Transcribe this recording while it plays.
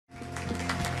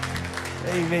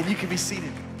Amen. You can be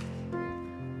seated.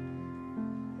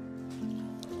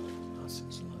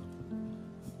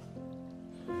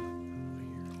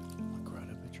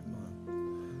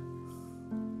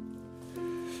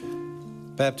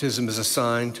 Baptism is a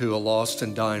sign to a lost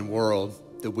and dying world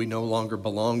that we no longer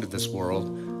belong to this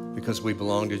world because we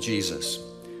belong to Jesus.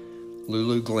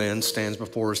 Lulu Glenn stands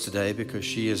before us today because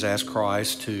she has asked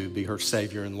Christ to be her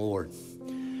Savior and Lord.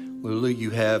 Lulu,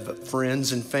 you have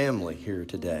friends and family here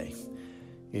today.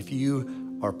 If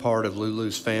you are part of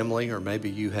Lulu's family, or maybe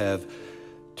you have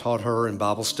taught her in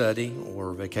Bible study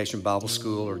or Vacation Bible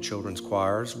School or children's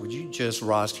choirs, would you just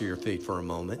rise to your feet for a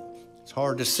moment? It's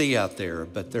hard to see out there,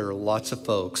 but there are lots of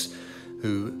folks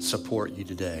who support you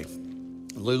today.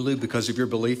 Lulu, because of your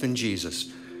belief in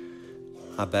Jesus,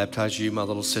 I baptize you, my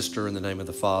little sister, in the name of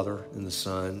the Father, and the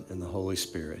Son, and the Holy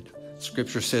Spirit.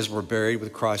 Scripture says we're buried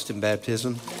with Christ in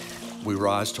baptism. We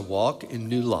rise to walk in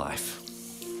new life.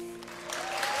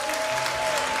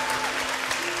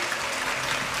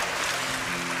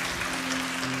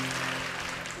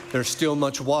 There's still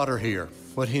much water here.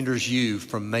 What hinders you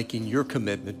from making your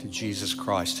commitment to Jesus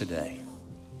Christ today?